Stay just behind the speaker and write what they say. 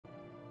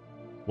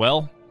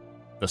Well,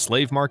 the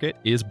slave market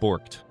is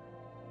borked.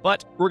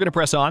 But we're going to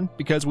press on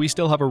because we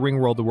still have a ring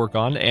world to work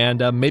on,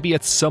 and maybe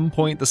at some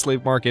point the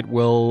slave market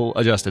will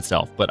adjust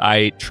itself. But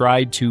I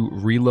tried to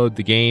reload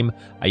the game.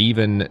 I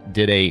even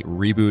did a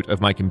reboot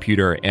of my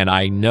computer, and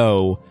I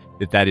know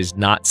that that is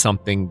not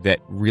something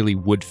that really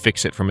would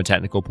fix it from a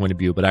technical point of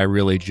view, but I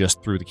really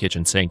just threw the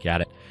kitchen sink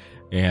at it.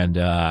 And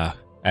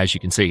as you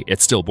can see,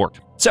 it's still borked.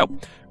 So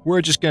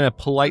we're just going to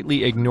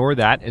politely ignore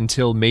that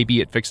until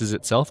maybe it fixes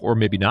itself, or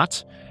maybe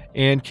not,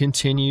 and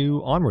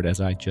continue onward, as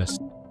I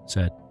just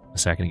said a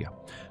second ago.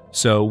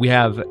 So we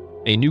have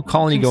a new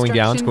colony going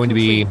down. It's going to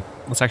be,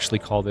 let's actually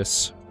call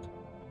this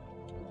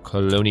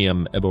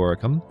Colonium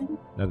Eboricum,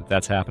 now that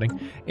that's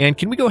happening. And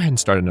can we go ahead and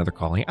start another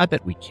colony? I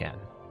bet we can.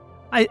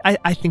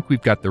 I think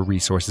we've got the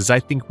resources. I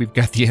think we've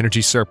got the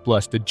energy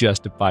surplus to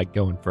justify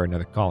going for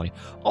another colony.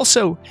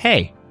 Also,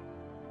 hey.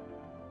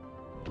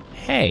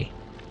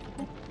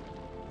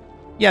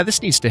 Yeah,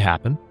 this needs to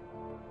happen.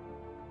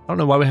 I don't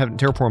know why we haven't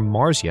terraformed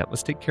Mars yet.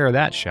 Let's take care of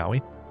that, shall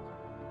we?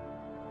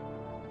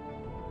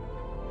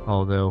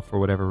 Although, for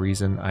whatever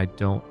reason, I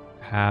don't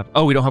have...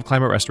 Oh, we don't have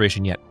climate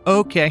restoration yet.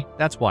 Okay,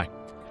 that's why.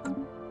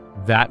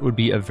 That would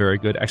be a very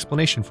good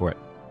explanation for it.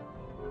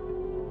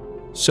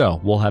 So,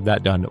 we'll have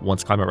that done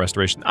once climate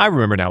restoration... I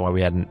remember now why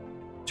we hadn't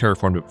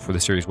terraformed it before the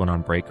series went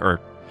on break.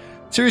 Or,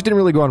 the series didn't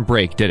really go on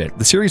break, did it?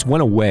 The series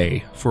went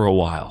away for a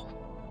while.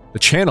 The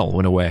channel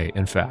went away,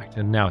 in fact,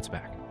 and now it's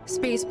back.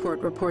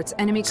 Spaceport reports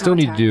enemy Still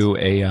contact. need to do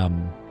a...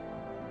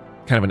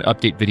 kind of an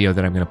update video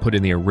that I'm going to put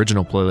in the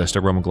original playlist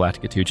of Roma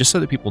Galactica II, just so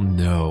that people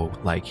know,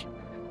 like,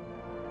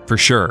 for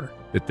sure,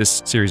 that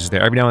this series is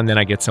there. Every now and then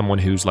I get someone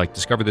who's, like,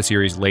 discovered the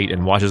series late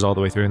and watches all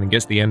the way through and then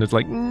gets to the end, it's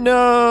like,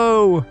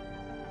 no!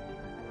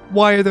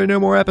 Why are there no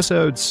more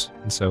episodes?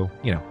 And so,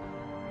 you know,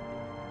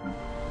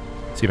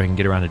 see if I can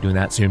get around to doing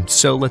that soon.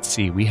 So let's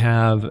see, we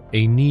have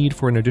a need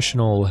for an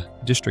additional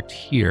district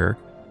here.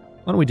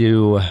 Why don't we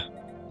do...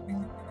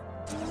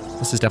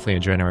 This is definitely a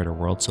generator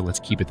world, so let's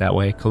keep it that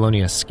way.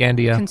 Colonia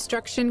Scandia.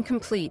 Construction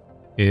complete.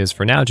 Is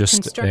for now just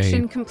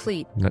Construction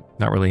complete.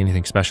 Not really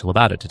anything special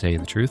about it, to tell you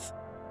the truth.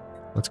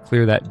 Let's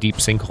clear that deep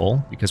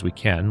sinkhole, because we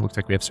can. Looks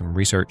like we have some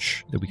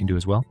research that we can do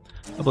as well.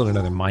 I'll build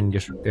another mining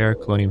district there.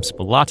 Colonium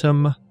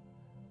Spalatum.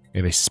 We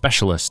have a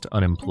specialist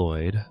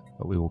unemployed,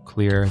 but we will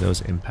clear those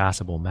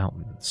impassable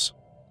mountains.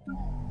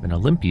 Then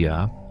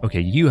Olympia.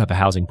 Okay, you have a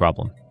housing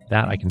problem.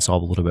 That I can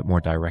solve a little bit more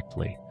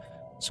directly.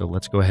 So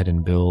let's go ahead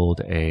and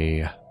build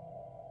a...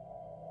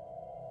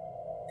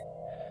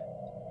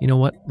 You know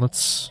what?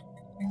 Let's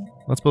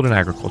build an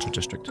agriculture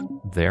district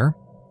there.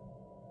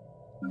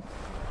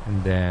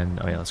 And then,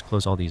 oh yeah, let's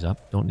close all these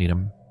up. Don't need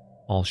them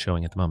all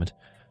showing at the moment.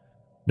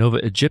 Nova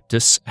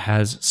Egyptus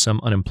has some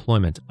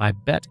unemployment. I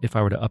bet if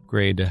I were to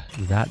upgrade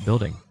that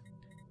building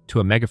to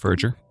a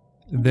megaforger,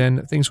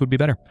 then things would be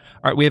better.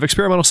 All right, we have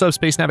experimental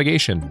subspace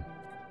navigation.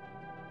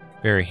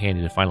 Very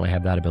handy to finally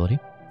have that ability.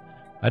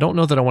 I don't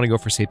know that I want to go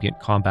for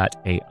sapient combat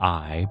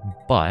AI,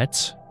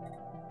 but...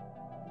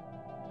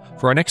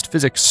 For our next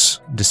physics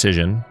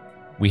decision,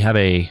 we have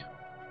a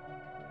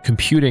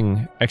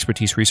computing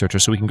expertise researcher,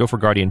 so we can go for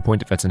Guardian Point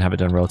Defense and have it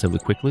done relatively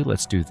quickly.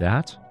 Let's do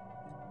that.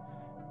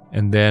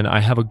 And then I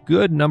have a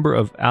good number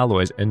of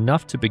alloys,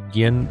 enough to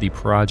begin the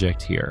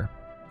project here.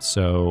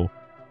 So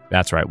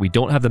that's right, we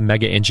don't have the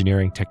mega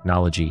engineering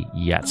technology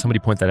yet. Somebody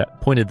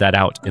pointed that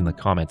out in the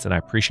comments, and I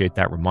appreciate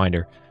that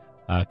reminder,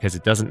 because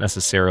it doesn't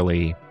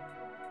necessarily...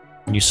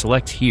 When you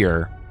select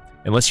here...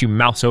 Unless you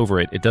mouse over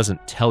it, it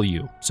doesn't tell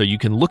you. So you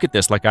can look at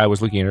this like I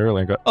was looking at it earlier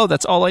and go, oh,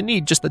 that's all I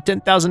need, just the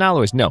 10,000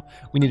 alloys. No,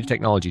 we need a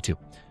technology too.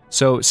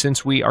 So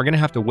since we are going to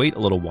have to wait a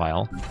little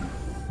while,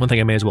 one thing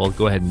I may as well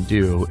go ahead and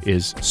do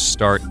is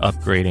start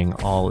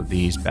upgrading all of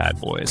these bad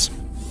boys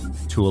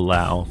to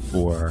allow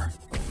for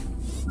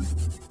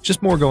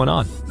just more going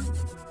on.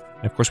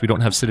 And of course, we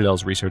don't have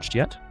citadels researched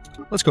yet.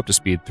 Let's go up to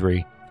speed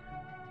 3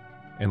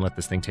 and let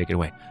this thing take it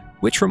away.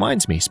 Which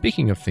reminds me,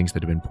 speaking of things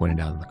that have been pointed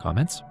out in the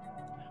comments,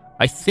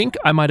 I think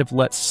I might have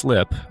let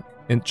slip,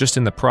 just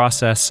in the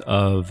process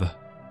of,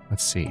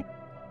 let's see.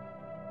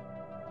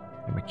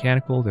 They're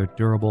mechanical, they're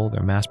durable,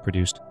 they're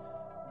mass-produced.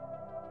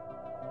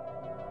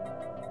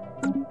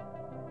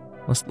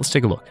 Let's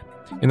take a look.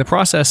 In the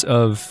process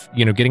of,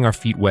 you know, getting our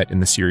feet wet in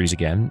the series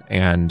again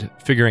and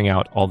figuring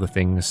out all the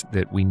things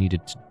that we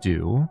needed to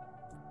do,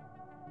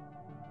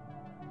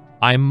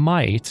 I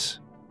might...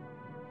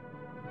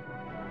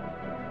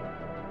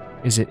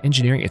 Is it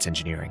engineering? It's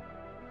engineering.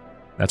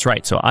 That's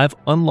right, so I've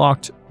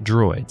unlocked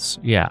droids.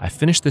 Yeah, I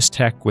finished this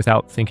tech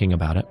without thinking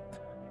about it.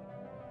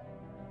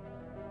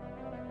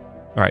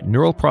 All right,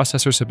 neural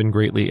processors have been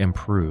greatly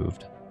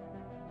improved.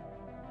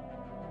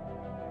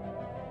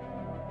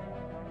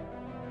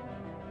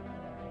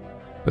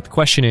 But the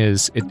question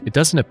is, it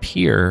doesn't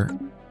appear...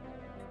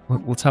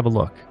 Let's have a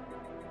look.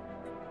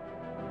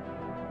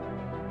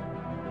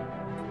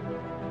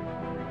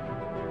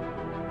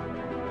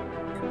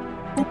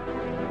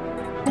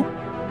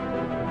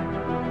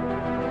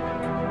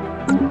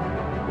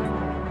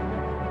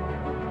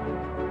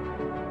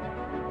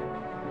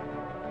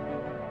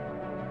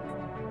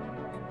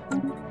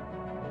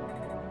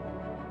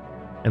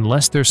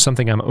 unless there's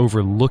something I'm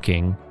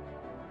overlooking,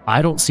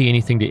 I don't see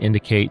anything to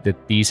indicate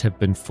that these have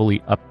been fully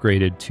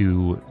upgraded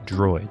to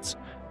droids.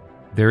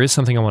 There is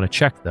something I want to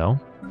check, though,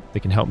 that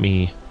can help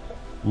me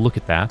look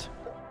at that.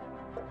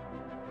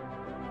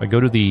 If I go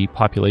to the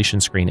population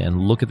screen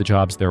and look at the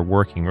jobs they're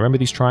working, remember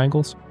these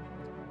triangles?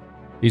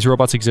 These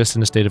robots exist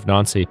in a state of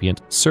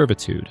non-sapient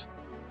servitude.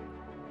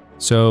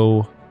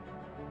 So,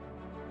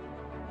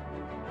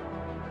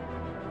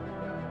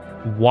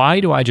 why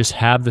do I just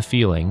have the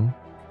feeling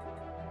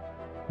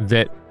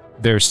that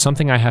there's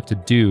something I have to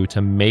do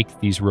to make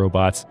these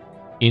robots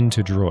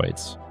into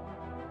droids?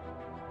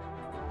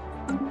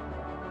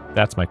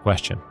 That's my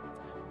question.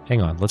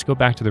 Hang on, let's go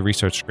back to the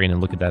research screen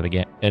and look at that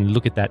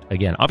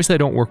again. Obviously, I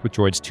don't work with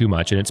droids too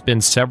much, and it's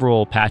been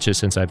several patches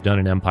since I've done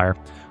an Empire.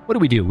 What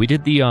do? We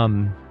did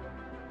the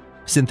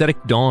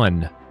Synthetic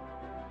Dawn.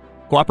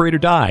 Cooperate or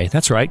Die.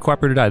 That's right,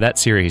 Cooperate or Die, that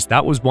series.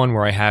 That was one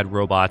where I had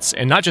robots,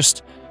 and not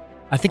just...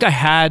 I think I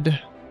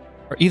had...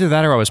 Or either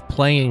that or I was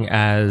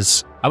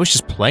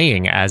just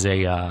playing as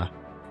a kind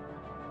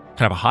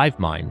of a hive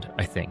mind,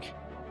 I think.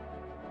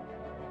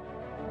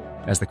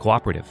 As the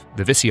cooperative,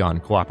 the Vision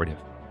cooperative.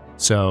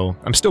 So,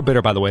 I'm still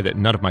bitter, by the way, that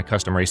none of my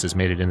custom races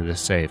made it into this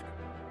save.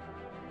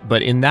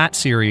 But in that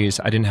series,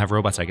 I didn't have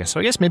robots, I guess. So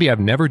I guess maybe I've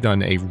never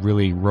done a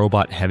really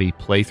robot-heavy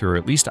playthrough, or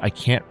at least I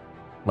can't...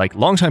 Like,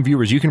 longtime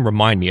viewers, you can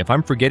remind me. If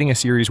I'm forgetting a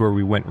series where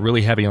we went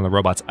really heavy on the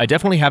robots, I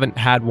definitely haven't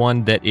had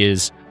one that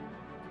is...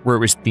 where it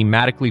was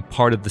thematically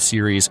part of the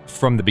series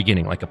from the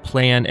beginning, like a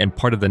plan and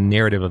part of the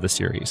narrative of the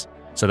series.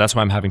 So that's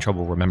why I'm having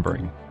trouble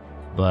remembering.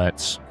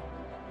 But...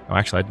 Oh,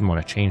 actually, I didn't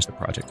want to change the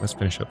project. Let's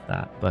finish up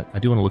that. But I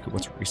do want to look at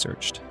what's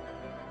researched.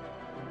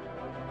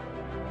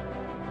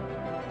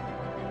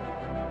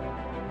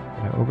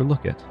 Did I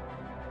overlook it?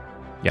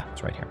 Yeah,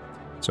 it's right here.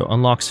 So,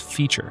 unlocks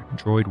feature,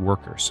 droid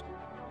workers.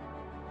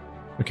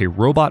 Okay,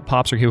 robot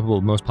pops are capable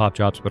of most pop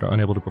jobs, but are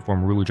unable to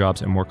perform ruler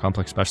jobs and more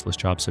complex specialist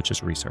jobs such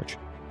as research.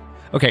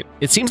 Okay,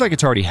 it seems like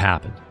it's already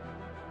happened.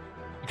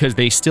 Because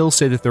they still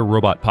say that they're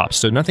robot pops,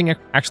 so nothing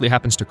actually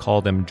happens to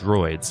call them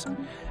droids.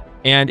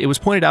 And it was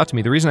pointed out to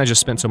me, the reason I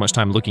just spent so much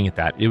time looking at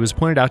that, it was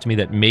pointed out to me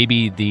that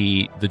maybe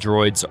the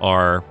droids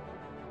are...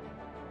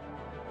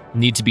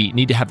 need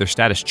to have their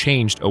status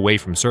changed away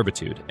from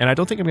servitude. And I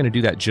don't think I'm going to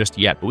do that just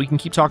yet, but we can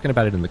keep talking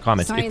about it in the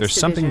comments. Science if there's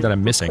something that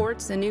I'm missing,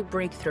 a new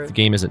breakthrough. the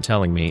game isn't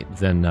telling me,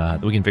 then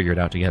we can figure it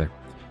out together.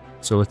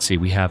 So let's see,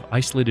 we have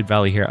Isolated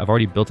Valley here. I've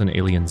already built an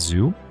alien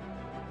zoo.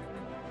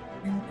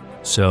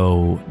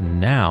 So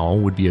now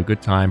would be a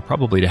good time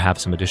probably to have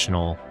some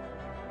additional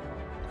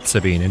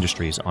civilian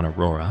industries on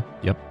Aurora.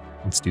 Yep,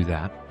 let's do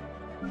that.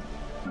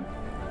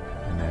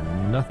 And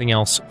then nothing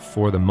else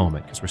for the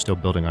moment, because we're still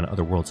building on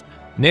other worlds.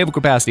 Naval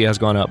capacity has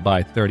gone up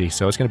by 30,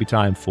 so it's going to be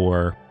time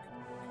for...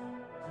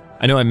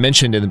 I know I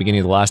mentioned in the beginning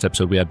of the last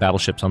episode we had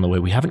battleships on the way.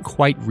 We haven't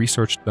quite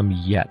researched them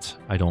yet,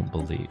 I don't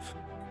believe.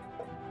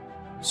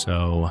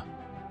 So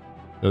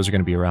those are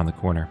going to be around the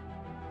corner.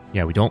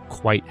 Yeah, we don't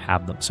quite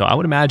have them. So I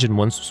would imagine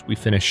once we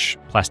finish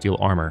plasteel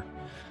armor,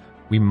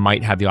 we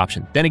might have the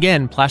option. Then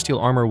again, plasteel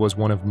armor was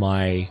one of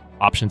my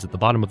options at the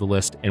bottom of the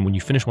list, and when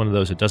you finish one of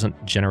those, it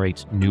doesn't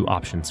generate new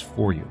options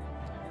for you.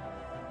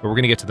 But we're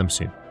going to get to them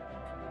soon.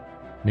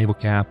 Naval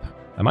cap.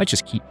 I might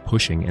just keep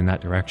pushing in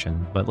that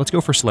direction, but let's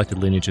go for selected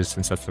lineages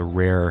since that's the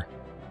rare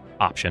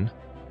option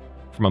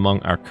from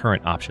among our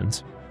current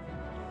options.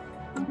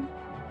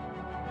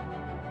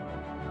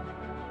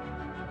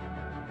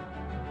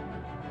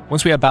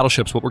 Once we have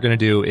battleships, what we're going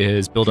to do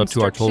is build up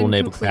to our total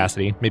naval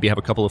capacity, maybe have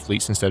a couple of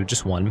fleets instead of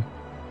just one,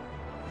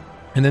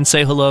 and then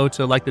say hello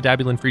to, like, the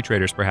Dabulan Free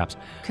Traders, perhaps.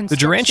 The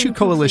Duranchu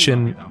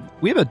Coalition,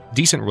 we have a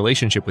decent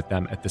relationship with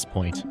them at this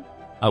point.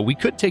 We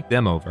could take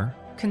them over.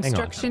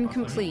 Construction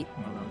complete.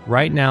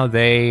 Right now,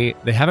 they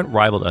haven't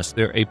rivaled us.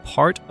 They're a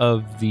part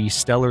of the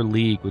Stellar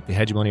League with the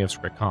hegemony of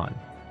Skrekan.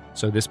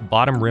 So this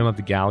bottom rim of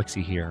the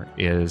galaxy here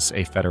is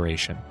a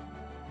federation.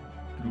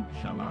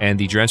 And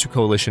the Duranchu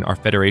Coalition are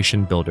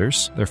Federation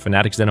builders. They're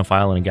fanatic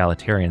Xenophile and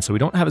egalitarian, so we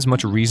don't have as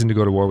much reason to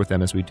go to war with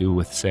them as we do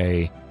with,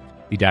 say,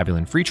 the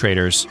Dabulan Free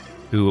Traders,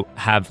 who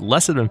have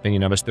less of an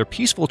opinion of us. They're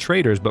peaceful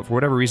traders, but for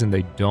whatever reason,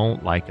 they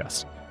don't like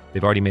us.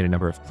 They've already made a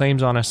number of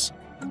claims on us.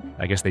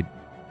 I guess they...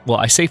 Well,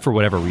 I say for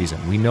whatever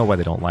reason. We know why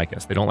they don't like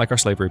us. They don't like our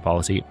slavery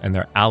policy, and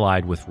they're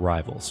allied with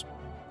rivals.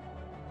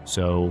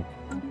 So,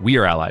 we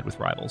are allied with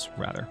rivals,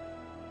 rather.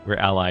 We're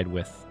allied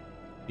with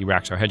the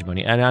Raxar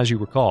hegemony, and as you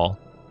recall,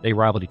 they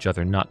rivaled each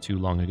other not too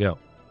long ago.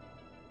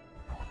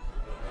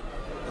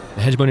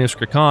 The hegemony of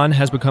Skrekan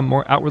has become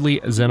more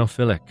outwardly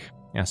xenophilic.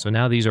 Yeah, so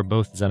now these are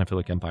both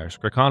xenophilic empires.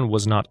 Skrekan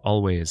was not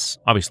always,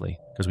 obviously,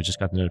 because we just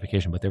got the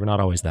notification, but they were not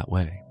always that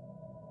way.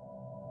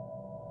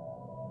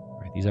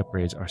 Right, these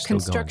upgrades are still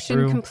going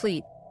through. Construction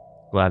complete.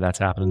 Glad that's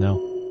happening, though.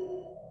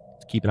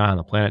 Let's keep an eye on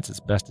the planets as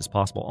best as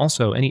possible.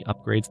 Also, any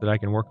upgrades that I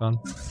can work on?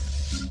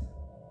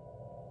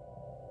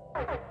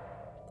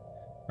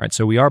 Alright,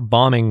 so we are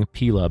bombing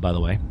Pila, by the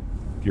way.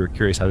 If you're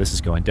curious how this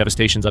is going.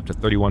 Devastation's up to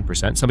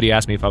 31%. Somebody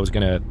asked me if I was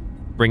going to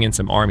bring in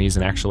some armies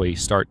and actually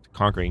start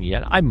conquering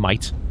yet. I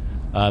might.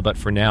 But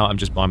for now, I'm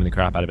just bombing the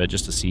crap out of it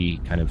just to see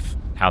kind of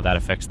how that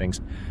affects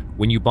things.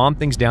 When you bomb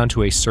things down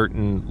to a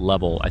certain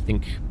level, I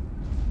think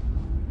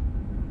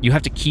you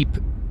have to keep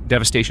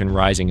devastation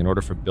rising in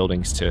order for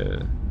buildings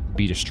to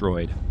be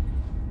destroyed.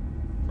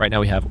 Right now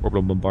we have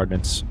orbital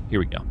bombardments. Here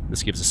we go.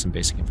 This gives us some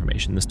basic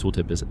information. This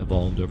tooltip has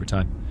evolved over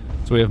time.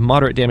 So we have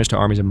moderate damage to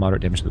armies and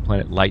moderate damage to the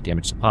planet, light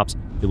damage to pops.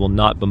 They will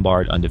not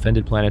bombard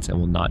undefended planets and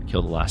will not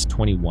kill the last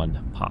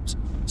 21 pops.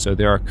 So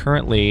there are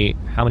currently,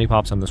 how many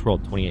pops on this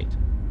world? 28.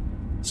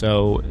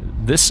 So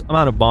this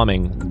amount of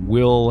bombing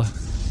will,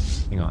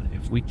 hang on,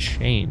 if we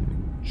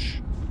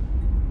change.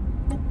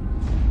 All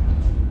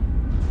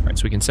right,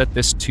 so we can set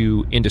this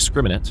to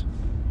indiscriminate,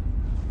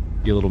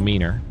 be a little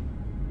meaner.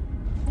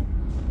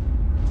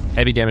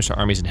 Heavy damage to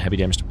armies and heavy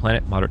damage to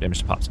planet, moderate damage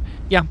to pops.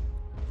 Yeah.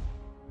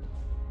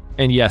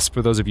 And yes,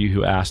 for those of you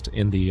who asked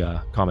in the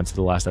comments of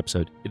the last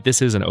episode,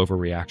 this is an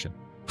overreaction.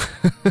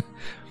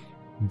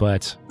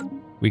 But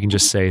we can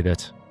just say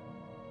that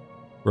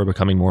we're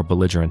becoming more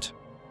belligerent.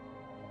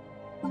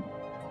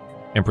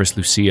 Empress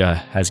Lucia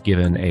has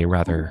given a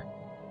rather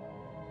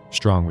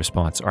strong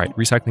response. All right,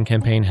 recycling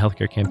campaign,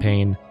 healthcare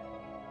campaign,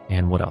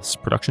 and what else?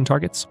 Production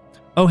targets?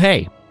 Oh,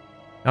 hey,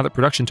 now that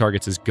production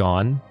targets is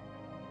gone,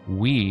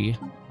 we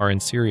are in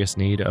serious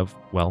need of,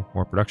 well,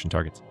 more production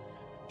targets.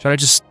 Should I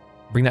just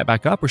bring that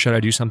back up, or should I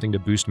do something to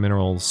boost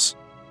minerals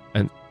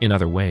in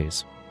other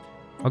ways?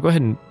 I'll go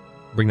ahead and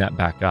bring that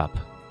back up,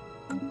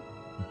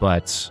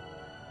 but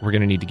we're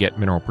going to need to get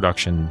mineral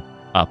production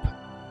up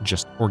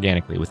just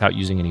organically without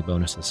using any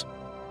bonuses.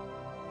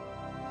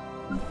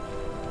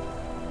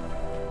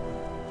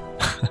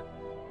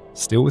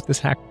 Still with this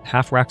half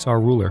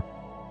Raxar ruler.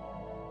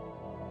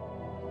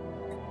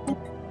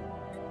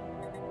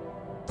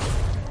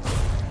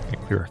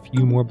 Clear a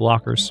few more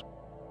blockers.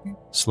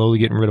 Slowly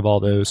getting rid of all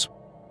those,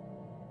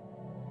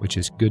 which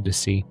is good to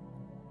see.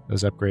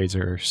 Those upgrades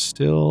are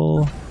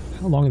still...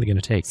 How long are they going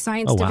to take?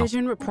 Science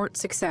Division report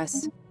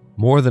success.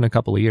 More than a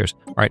couple of years.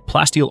 All right,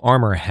 plasteel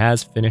armor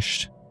has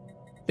finished.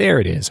 There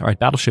it is. All right,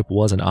 battleship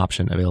was an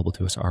option available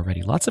to us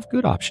already. Lots of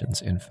good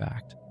options, in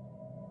fact.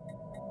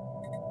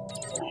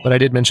 But I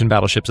did mention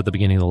battleships at the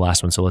beginning of the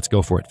last one, so let's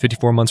go for it.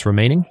 54 months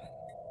remaining.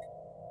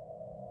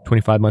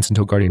 25 months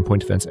until Guardian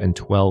Point Defense, and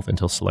 12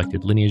 until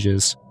selected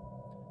lineages.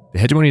 The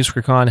Hegemonious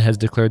Krakan has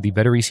declared the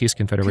Vetericius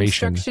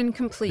Confederation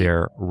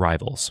their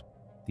rivals.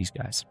 These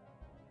guys.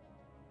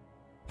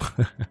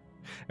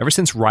 Ever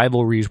since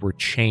rivalries were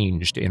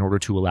changed in order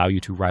to allow you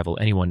to rival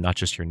anyone, not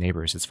just your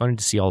neighbors, it's funny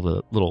to see all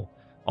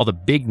the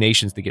big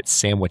nations that get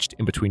sandwiched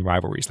in between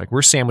rivalries. Like,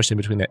 we're sandwiched in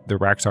between the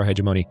Raxar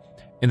hegemony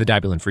and the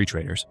Dybulan Free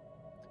Traders.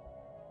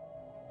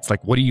 It's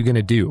like, what are you going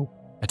to do?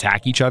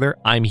 Attack each other?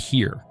 I'm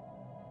here.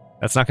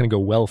 That's not going to go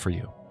well for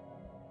you.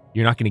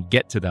 You're not going to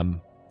get to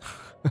them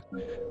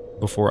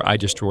before I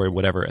destroy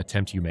whatever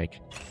attempt you make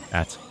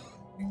at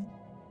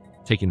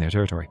taking their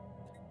territory.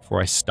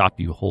 Before I stop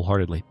you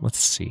wholeheartedly. Let's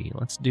see.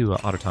 Let's do an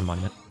Autoton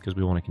Monument, because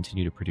we want to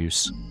continue to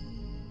produce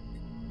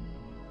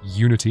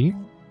unity.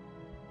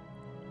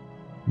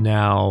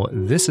 Now,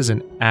 this is an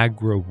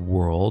aggro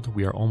world.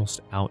 We are almost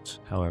out,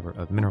 however,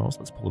 of minerals.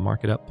 Let's pull the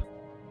market up.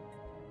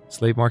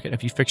 Slave market,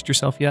 have you fixed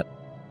yourself yet?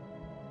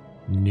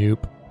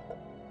 Nope.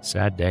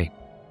 Sad day.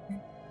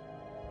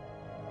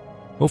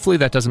 Hopefully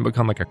that doesn't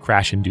become like a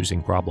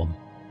crash-inducing problem.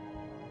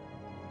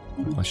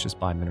 Let's just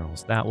buy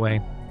minerals that way.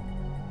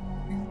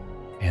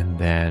 And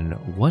then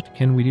what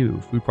can we do?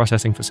 Food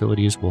processing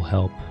facilities will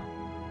help.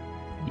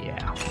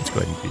 Yeah, let's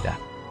go ahead and do that.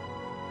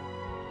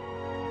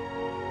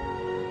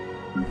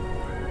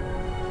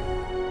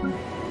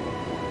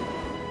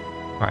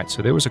 All right,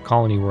 so there was a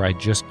colony where I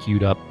just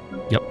queued up.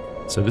 Yep.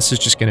 So this is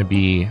just going to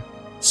be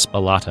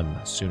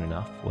Spalatum soon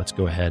enough. Let's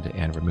go ahead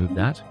and remove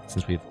that,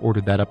 since we've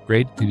ordered that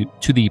upgrade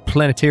to the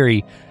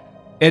Planetary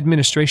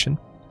Administration.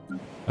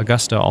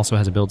 Augusta also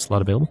has a build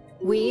slot available.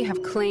 We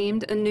have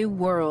claimed a new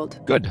world.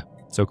 Good.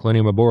 So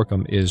Colonium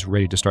Arboricum is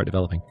ready to start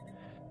developing.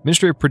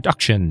 Ministry of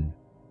Production.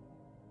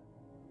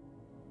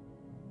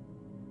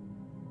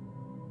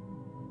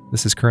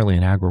 This is currently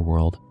an agro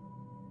world,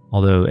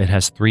 although it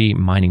has 3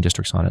 mining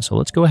districts on it. So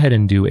let's go ahead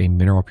and do a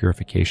mineral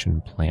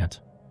purification plant.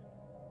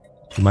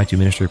 We might do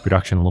Ministry of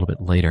Production a little bit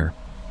later.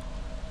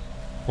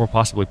 Or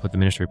possibly put the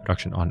Ministry of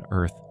Production on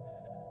Earth.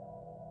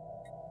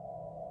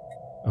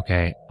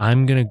 Okay,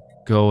 I'm going to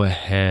go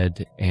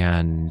ahead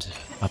and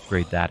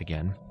upgrade that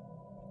again.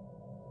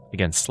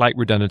 Again, slight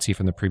redundancy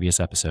from the previous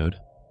episode.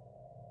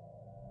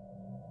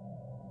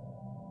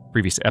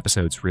 Previous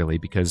episodes, really,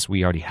 because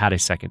we already had a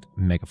second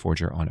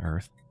Megaforger on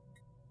Earth.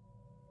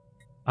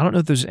 I don't know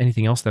if there's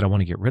anything else that I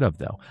want to get rid of,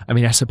 though. I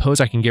mean, I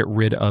suppose I can get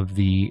rid of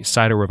the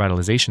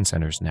Cyto-Revitalization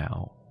Centers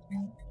now.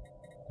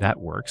 That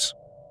works.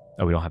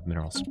 Oh, we don't have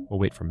minerals. We'll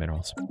wait for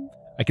minerals.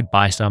 I could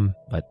buy some,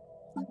 but...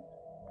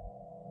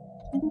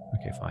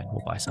 Okay, fine.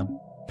 We'll buy some.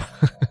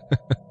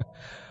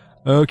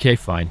 Okay,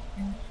 fine.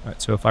 All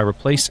right, so if I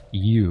replace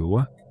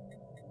you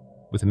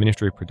with a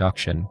Ministry of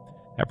Production,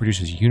 that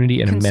produces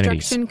unity and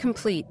amenities. Construction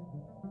complete.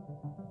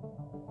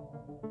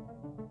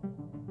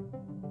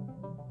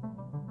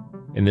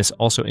 And this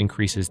also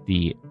increases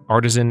the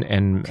artisan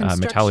and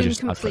Construction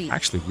metallurgist output. complete. I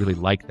actually really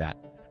like that.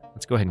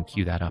 Let's go ahead and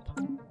queue that up.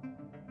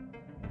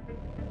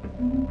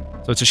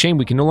 So it's a shame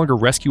we can no longer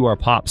rescue our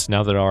pops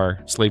now that our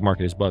slave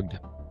market is bugged.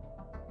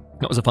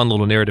 That was a fun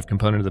little narrative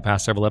component of the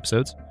past several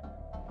episodes.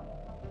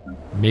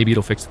 Maybe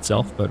it'll fix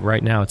itself, but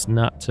right now it's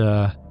not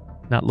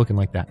looking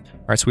like that.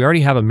 All right, so we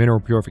already have a mineral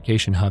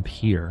purification hub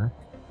here.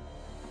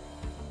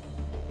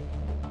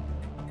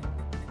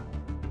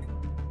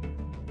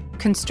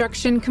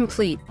 Construction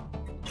complete.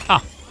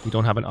 Ah, we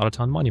don't have an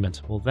autoton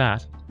monument. Well,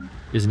 that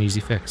is an easy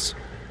fix.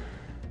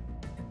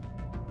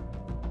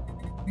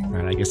 All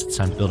right, I guess it's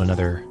time to build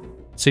another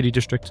city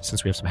district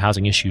since we have some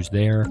housing issues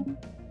there.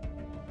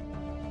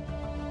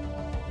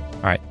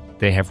 All right,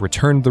 they have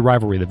returned the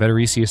rivalry. The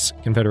Vetericius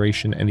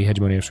Confederation and the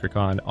Hegemony of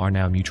Skrikon are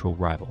now mutual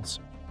rivals,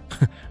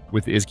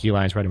 with the Izki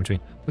Alliance right in between.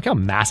 Look how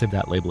massive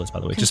that label is, by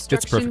the way. It just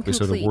fits perfectly,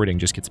 so the wording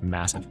just gets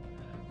massive.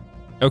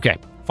 Okay,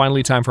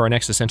 finally time for our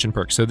next Ascension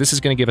perk. So this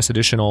is going to give us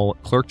additional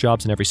clerk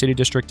jobs in every city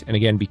district, and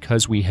again,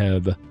 because we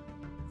have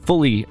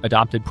fully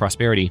adopted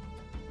prosperity,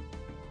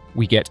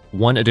 we get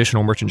 1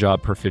 additional merchant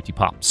job per 50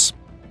 pops.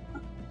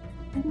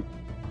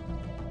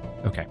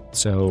 Okay,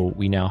 so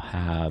we now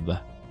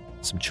have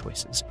some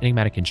choices.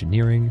 Enigmatic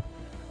engineering,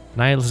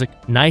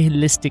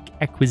 nihilistic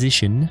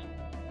acquisition,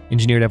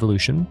 engineered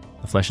evolution,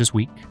 the flesh is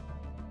weak.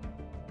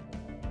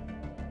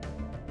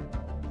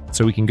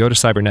 So we can go to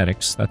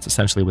cybernetics, that's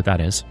essentially what that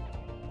is.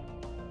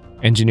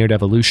 Engineered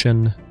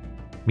evolution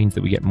means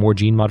that we get more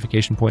gene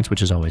modification points,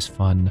 which is always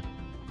fun.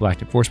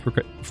 Galactic force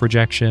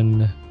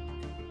projection,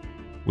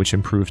 which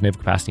improves naval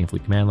capacity and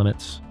fleet command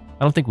limits.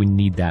 I don't think we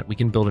need that. We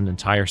can build an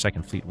entire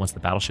second fleet once the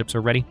battleships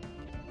are ready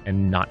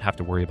and not have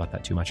to worry about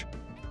that too much.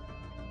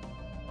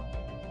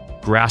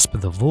 Grasp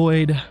the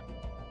Void.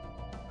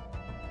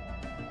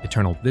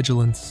 Eternal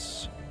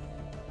Vigilance.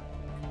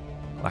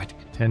 Galactic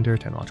Contender,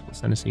 Technological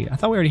Ascendancy. I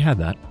thought we already had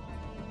that.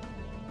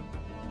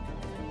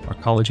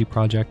 Arcology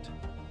Project.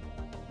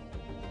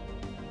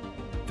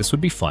 This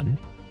would be fun.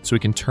 So we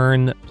can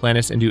turn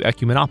planets into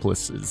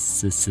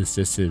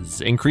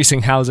ecumenopolises, increasing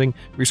housing,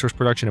 resource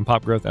production, and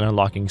pop growth, and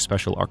unlocking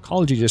special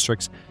arcology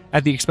districts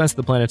at the expense of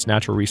the planet's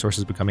natural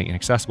resources becoming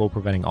inaccessible,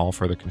 preventing all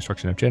further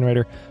construction of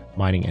generator,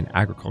 mining, and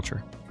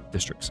agriculture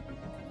districts.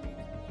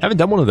 I haven't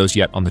done one of those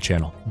yet on the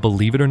channel.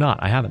 Believe it or not,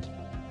 I haven't.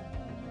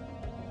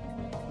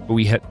 But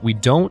we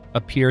don't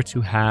appear to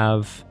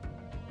have...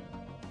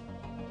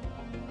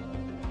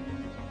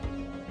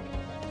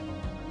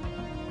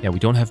 Yeah, we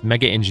don't have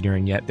mega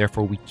engineering yet,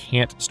 therefore we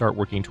can't start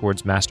working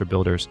towards master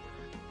builders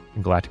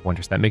and galactic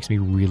wonders. That makes me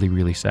really,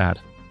 really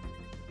sad.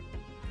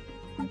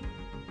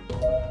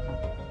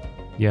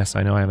 Yes,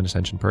 I know I have an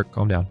ascension perk.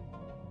 Calm down.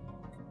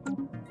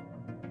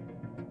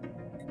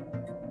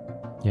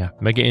 Yeah,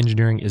 mega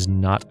engineering is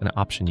not an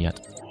option yet.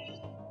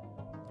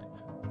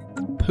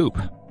 Poop.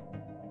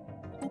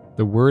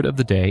 The word of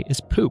the day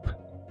is poop.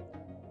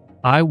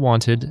 I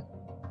wanted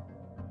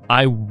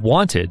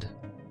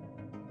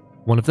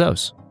one of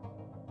those.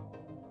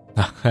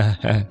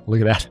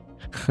 Look at that.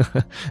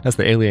 That's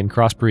the alien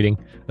crossbreeding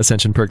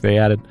ascension perk they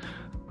added.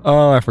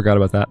 Oh, I forgot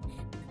about that.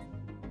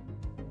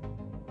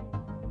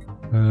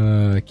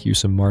 Cue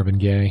some Marvin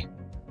Gaye.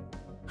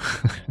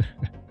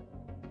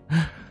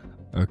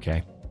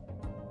 Okay.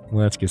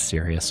 Let's get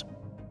serious.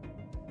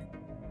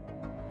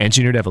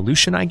 Engineered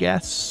evolution, I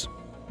guess?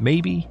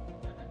 Maybe?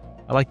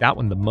 I like that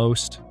one the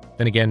most.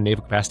 Then again,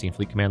 naval capacity and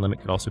fleet command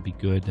limit could also be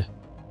good.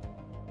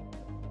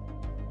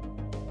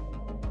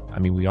 I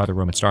mean, we are the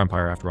Roman Star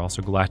Empire after all,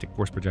 so galactic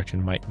force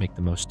projection might make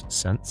the most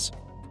sense.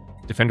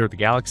 Defender of the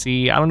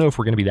Galaxy, I don't know if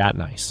we're going to be that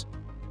nice.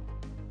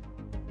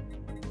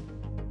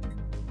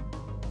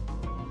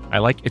 I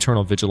like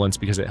Eternal Vigilance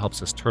because it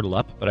helps us turtle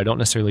up, but I don't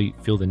necessarily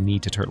feel the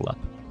need to turtle up.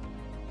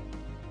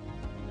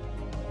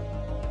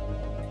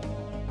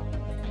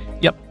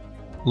 Yep,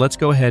 let's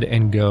go ahead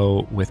and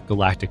go with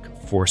galactic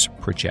force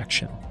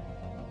projection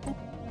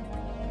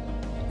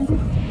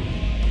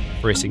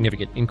for a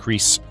significant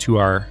increase to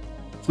our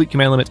fleet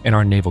command limit and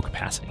our naval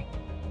capacity.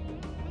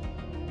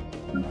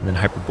 And then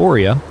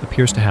Hyperborea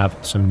appears to have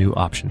some new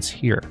options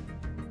here.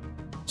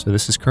 So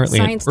this is currently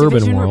Science an urban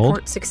Division world.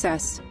 report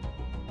success.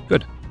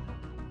 Good.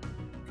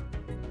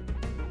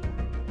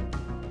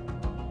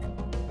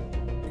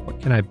 What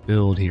can I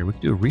build here? We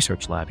could do a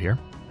research lab here.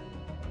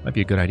 Might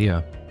be a good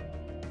idea.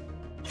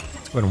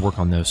 Let's go ahead and work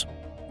on those.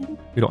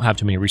 We don't have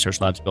too many research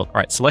labs built. All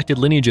right, selected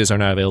lineages are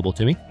now available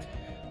to me.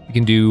 We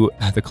can do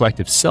the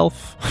collective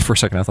self. For a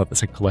second, I thought that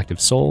said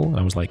collective soul, and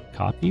I was like,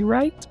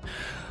 copyright?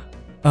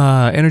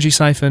 Energy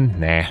siphon?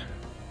 Nah.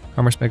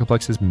 Commerce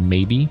megaplexes?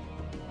 Maybe.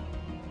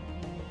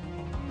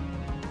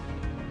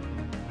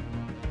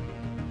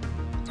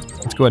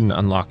 Let's go ahead and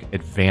unlock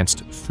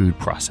advanced food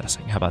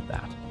processing. How about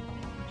that?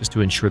 Just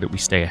to ensure that we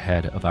stay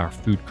ahead of our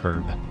food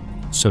curve,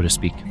 so to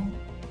speak.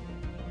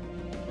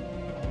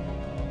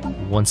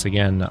 Once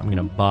again, I'm going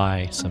to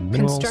buy some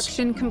minerals.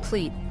 Construction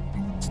complete.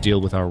 To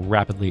deal with our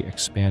rapidly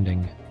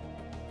expanding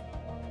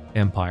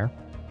empire.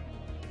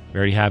 We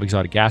already have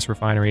exotic gas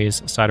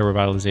refineries, cyto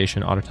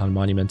revitalization, autoton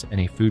monument,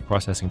 and a food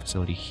processing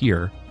facility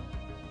here.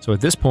 So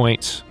at this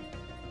point,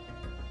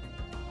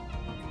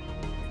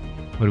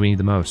 What do we need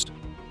the most?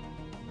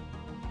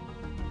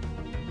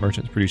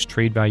 Merchants produce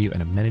trade value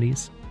and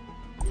amenities.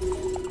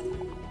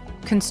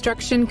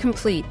 Construction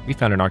complete. We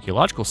found an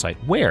archaeological site.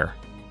 Where?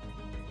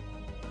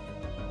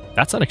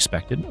 That's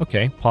unexpected.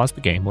 Okay, pause the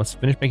game. Let's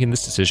finish making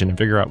this decision and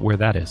figure out where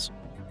that is.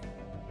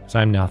 Because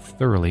I'm now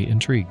thoroughly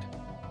intrigued.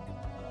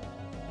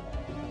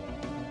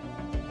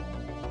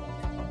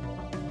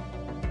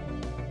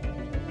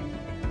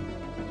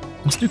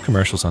 Let's do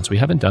commercial zones. We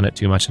haven't done it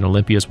too much, and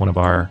Olympia is one of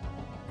our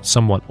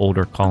somewhat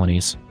older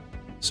colonies.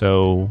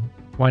 So,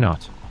 why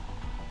not?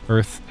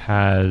 Earth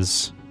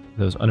has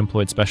those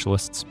unemployed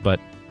specialists, but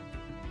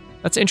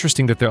that's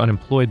interesting that they're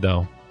unemployed,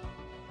 though.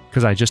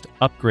 Because I just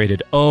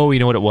upgraded. Oh, you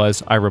know what it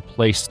was? I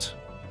replaced.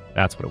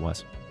 That's what it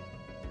was.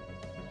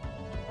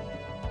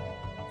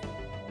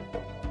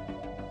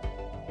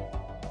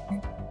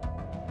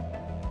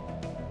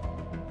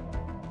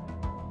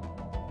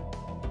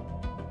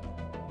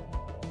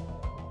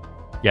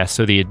 Yeah,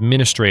 so the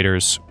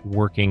administrators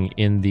working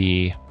in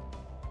the...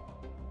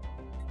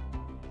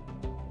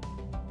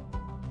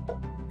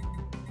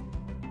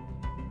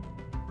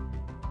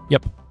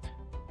 Yep.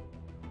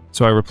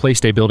 So I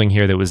replaced a building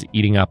here that was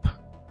eating up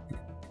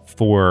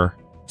 4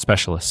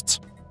 specialists.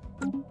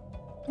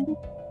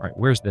 All right,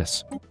 where's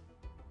this?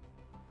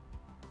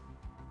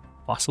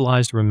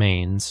 Fossilized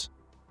remains.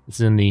 This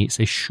is in the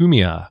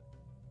Seychumia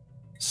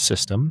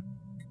system,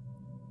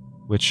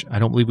 which I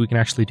don't believe we can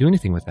actually do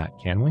anything with that,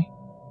 can we?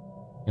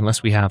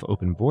 Unless we have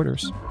open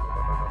borders.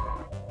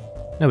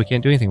 No, we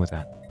can't do anything with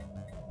that.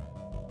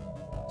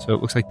 So it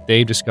looks like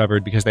they've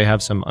discovered, because they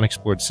have some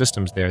unexplored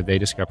systems there, they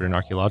discovered an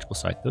archaeological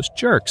site. Those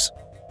jerks!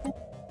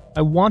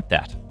 I want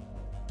that.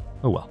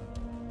 Oh well.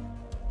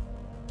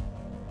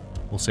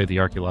 We'll save the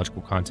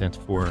archaeological content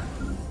for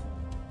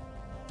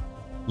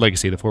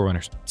Legacy of the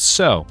Forerunners.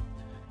 So,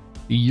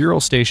 the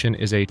Ural Station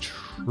is a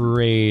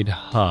trade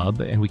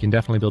hub, and we can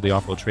definitely build the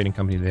off-world trading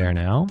company there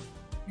now.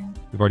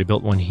 We've already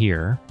built one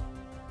here.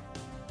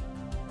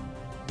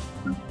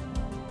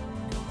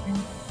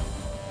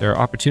 There are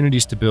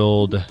opportunities to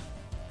build...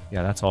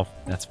 Yeah, that's all.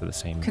 That's for the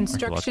same.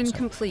 Construction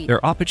complete.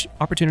 There are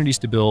opportunities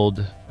to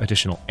build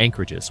additional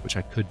anchorages, which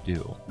I could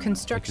do.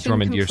 Construction like the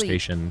Drummond Deer complete.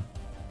 Station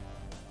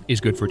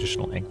is good for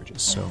additional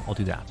anchorages, so I'll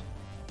do that.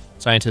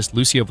 Scientist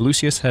Lucia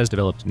Volusius has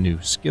developed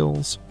new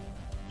skills.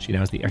 She now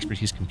has the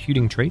expertise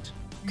computing trait.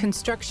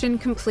 Construction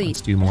complete.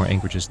 Let's do more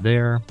anchorages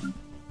there.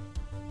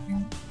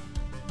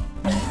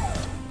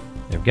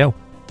 There we go.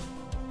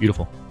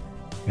 Beautiful.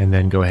 And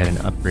then go ahead and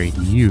upgrade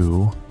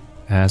you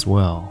as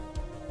well.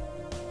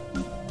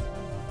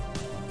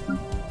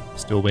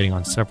 Still waiting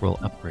on several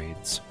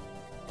upgrades.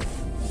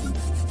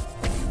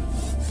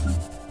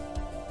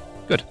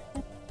 Good.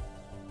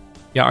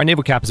 Yeah, our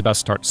naval cap is about to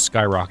start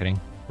skyrocketing.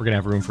 We're going to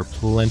have room for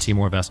plenty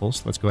more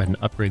vessels. Let's go ahead and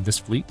upgrade this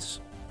fleet.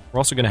 We're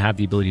also going to have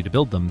the ability to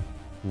build them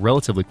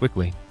relatively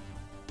quickly.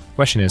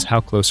 Question is, how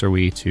close are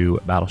we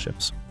to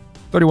battleships?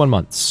 31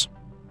 months.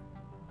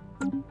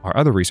 Our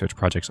other research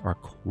projects are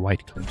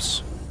quite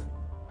close.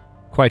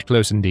 Quite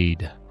close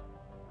indeed.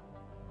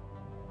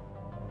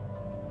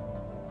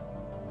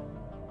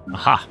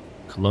 Aha!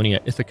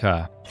 Colonia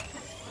Ithaca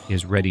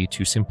is ready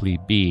to simply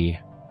be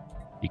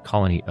the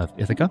colony of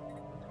Ithaca.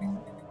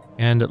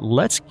 And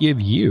let's give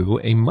you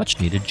a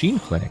much-needed gene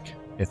clinic,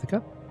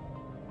 Ithaca.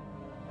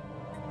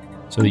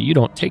 So that you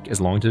don't take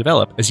as long to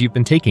develop as you've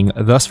been taking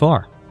thus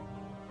far.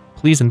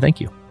 Please and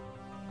thank you.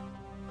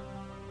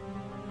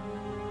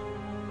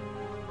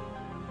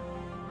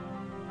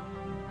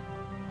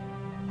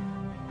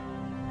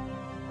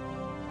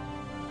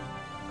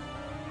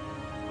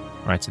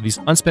 Alright, so these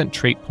unspent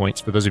trait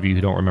points, for those of you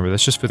who don't remember,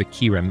 that's just for the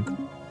Keyrim.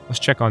 Let's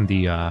check on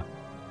the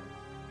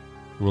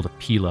world of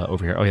Pila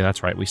over here. Oh yeah,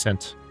 that's right, we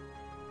sent...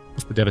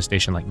 What's the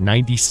devastation like?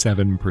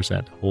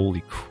 97%.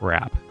 Holy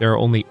crap. There are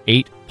only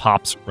 8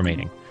 pops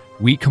remaining.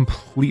 We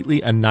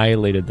completely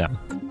annihilated them.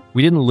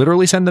 We didn't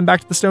literally send them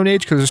back to the Stone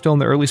Age because they're still in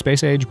the early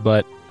Space Age,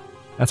 but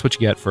that's what you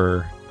get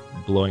for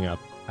blowing up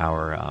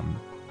our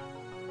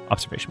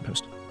observation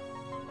post.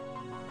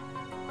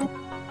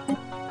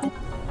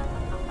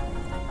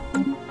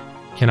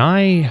 Can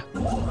I...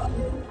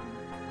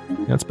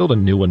 Let's build a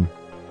new one.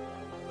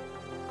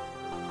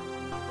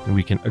 And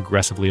we can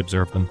aggressively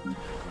observe them.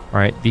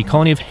 Alright, the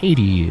colony of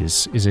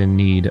Hades is in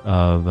need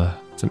of...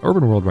 It's an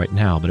urban world right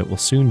now, but it will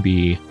soon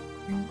be...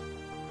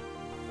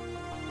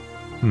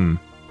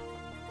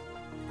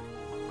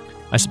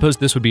 I suppose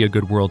this would be a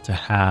good world to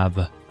have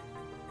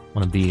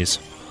one of these.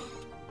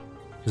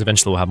 Because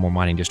eventually we'll have more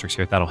mining districts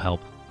here. That'll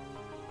help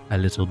a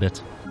little bit.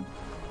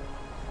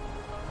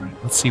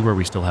 Right, let's see where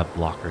we still have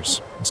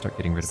blockers and start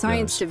getting rid of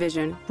Science those.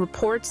 Division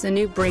reports a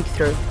new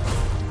breakthrough.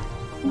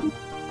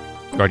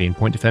 Guardian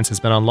Point Defense has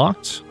been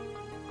unlocked.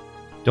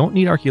 Don't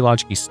need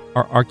archaeology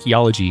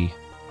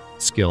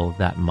skill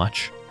that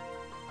much.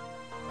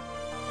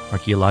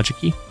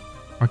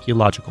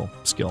 Archaeological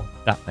skill,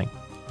 that thing.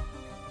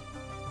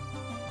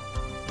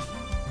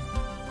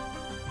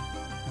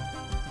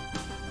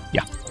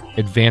 Yeah,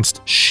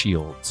 advanced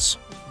shields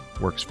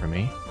works for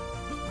me.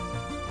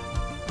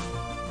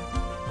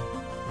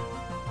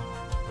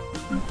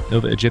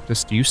 Nova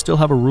Egyptus, do you still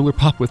have a ruler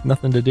pop with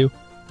nothing to do?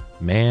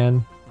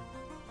 Man,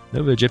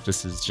 Nova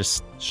Egyptus is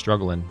just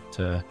struggling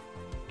to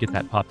get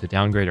that pop to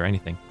downgrade or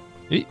anything.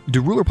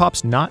 Do ruler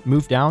pops not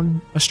move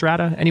down a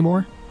strata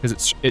anymore?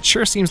 Because it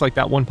sure seems like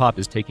that one pop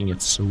is taking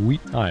its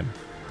sweet time.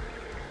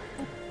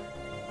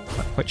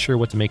 Not quite sure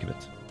what to make of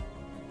it.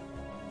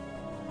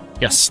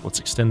 Yes, let's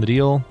extend the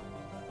deal.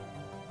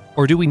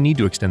 Or do we need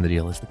to extend the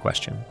deal is the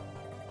question.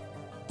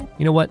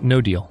 You know what?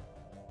 No deal.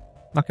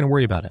 Not going to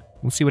worry about it.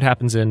 We'll see what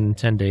happens in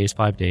 10 days,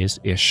 5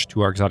 days-ish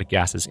to our exotic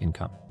gases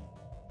income.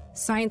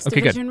 Science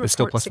Okay, division good. It's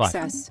still report +5.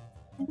 success.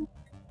 All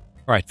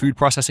right, food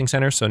processing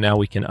center. So now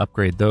we can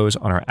upgrade those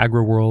on our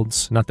agro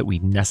worlds. Not that we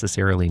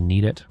necessarily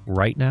need it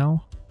right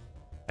now.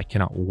 I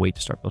cannot wait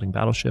to start building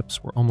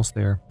battleships. We're almost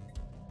there.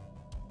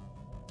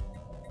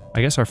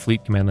 I guess our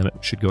fleet command limit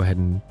should go ahead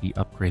and be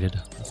upgraded.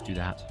 Let's do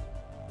that.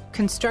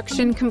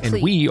 Construction complete.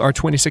 And we are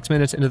 26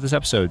 minutes into this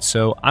episode,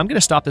 so I'm going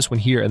to stop this one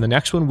here. And the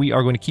next one, we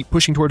are going to keep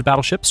pushing toward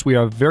battleships. We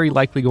are very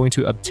likely going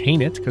to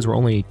obtain it because we're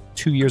only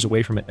 2 years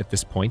away from it at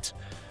this point.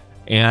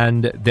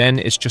 And then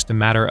it's just a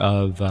matter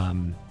of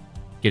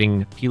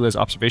getting Pila's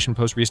observation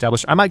post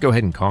reestablished. I might go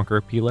ahead and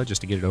conquer Pila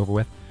just to get it over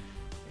with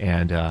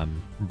and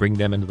bring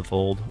them into the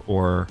fold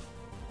or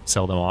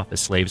sell them off as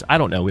slaves. I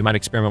don't know. We might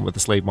experiment with the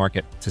slave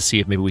market to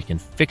see if maybe we can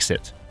fix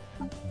it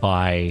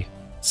by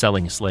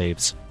selling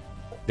slaves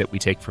that we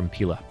take from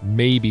Pila.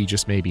 Maybe,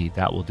 just maybe,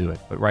 that will do it.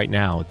 But right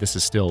now, this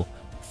is still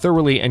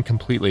thoroughly and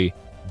completely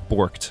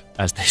borked,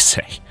 as they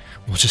say.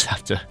 We'll just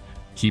have to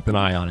keep an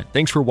eye on it.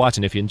 Thanks for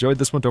watching. If you enjoyed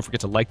this one, don't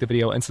forget to like the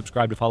video and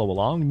subscribe to follow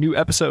along. New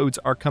episodes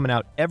are coming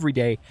out every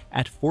day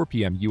at 4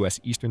 p.m.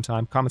 U.S. Eastern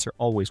Time. Comments are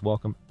always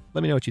welcome.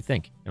 Let me know what you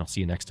think, and I'll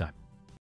see you next time.